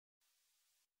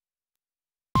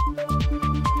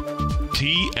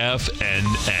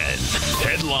TFNN.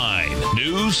 Headline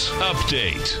News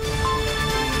Update.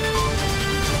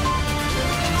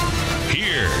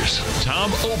 Here's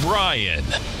Tom O'Brien.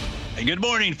 Good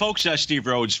morning, folks. Steve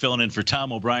Rhodes filling in for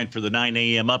Tom O'Brien for the 9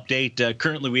 a.m. update.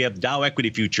 Currently, we have Dow equity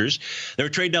futures. They're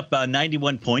trading up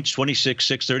 91 points,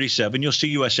 26,637. You'll see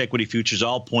U.S. equity futures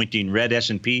all pointing red.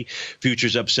 S&P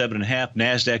futures up 7.5.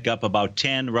 NASDAQ up about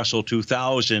 10. Russell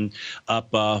 2000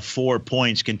 up 4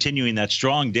 points, continuing that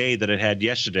strong day that it had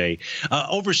yesterday.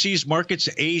 Overseas markets,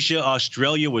 Asia,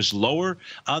 Australia was lower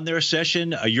on their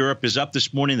session. Europe is up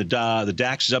this morning. The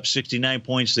DAX is up 69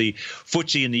 points. The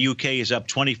FTSE in the UK is up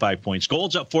 25 points.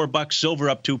 Gold's up $4, silver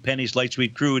up 2 pennies, light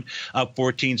sweet crude up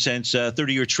 14 cents,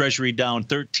 30-year Treasury down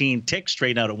 13 ticks,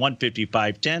 trade out at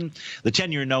 155.10. The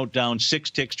 10-year note down 6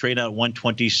 ticks, trade out at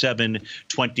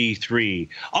 127.23.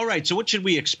 All right, so what should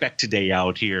we expect today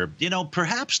out here? You know,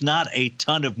 perhaps not a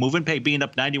ton of movement. Pay being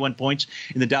up 91 points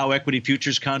in the Dow equity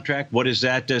futures contract. What is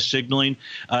that signaling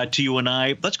to you and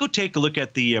I? Let's go take a look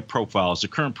at the profiles, the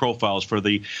current profiles for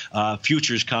the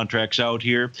futures contracts out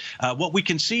here. What we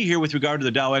can see here with regard to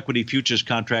the Dow equity futures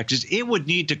contracts is it would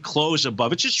need to close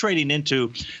above. It's just trading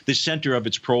into the center of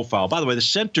its profile. By the way, the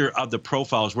center of the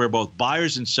profile is where both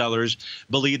buyers and sellers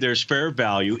believe there's fair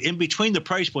value in between the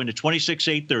price point of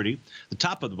 26,830, the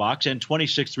top of the box, and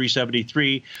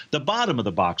 26,373, the bottom of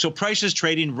the box. So price is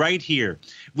trading right here.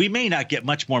 We may not get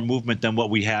much more movement than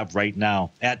what we have right now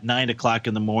at 9 o'clock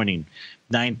in the morning.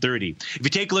 9:30. If you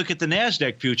take a look at the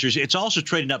NASDAQ futures, it's also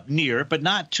trading up near, but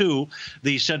not to,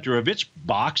 the center of its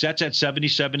box. That's at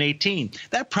 77.18.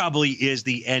 That probably is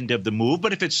the end of the move,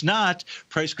 but if it's not,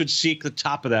 price could seek the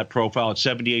top of that profile at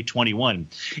 78.21.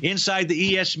 Inside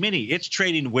the ES Mini, it's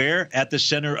trading where? At the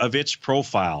center of its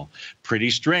profile.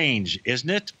 Pretty strange, isn't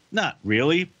it? Not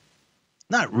really.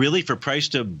 Not really for price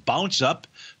to bounce up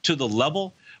to the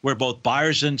level where both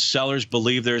buyers and sellers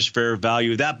believe there's fair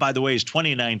value. That, by the way, is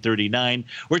 29.39.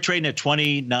 We're trading at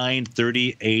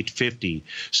 29.3850.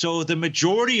 So the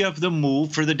majority of the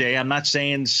move for the day, I'm not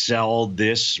saying sell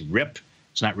this rip.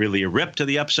 It's not really a rip to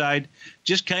the upside,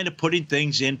 just kind of putting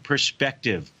things in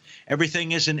perspective.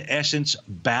 Everything is, in essence,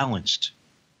 balanced.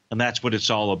 And that's what it's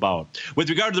all about. With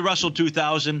regard to the Russell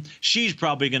 2000, she's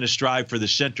probably going to strive for the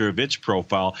center of its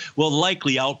profile. Will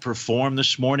likely outperform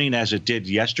this morning as it did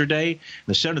yesterday.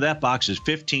 The center of that box is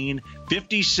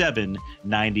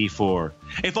 1557.94.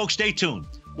 Hey, folks, stay tuned.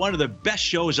 One of the best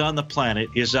shows on the planet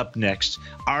is up next.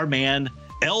 Our man,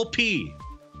 LP,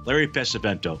 Larry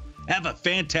Pesavento. Have a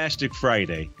fantastic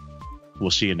Friday.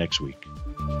 We'll see you next week.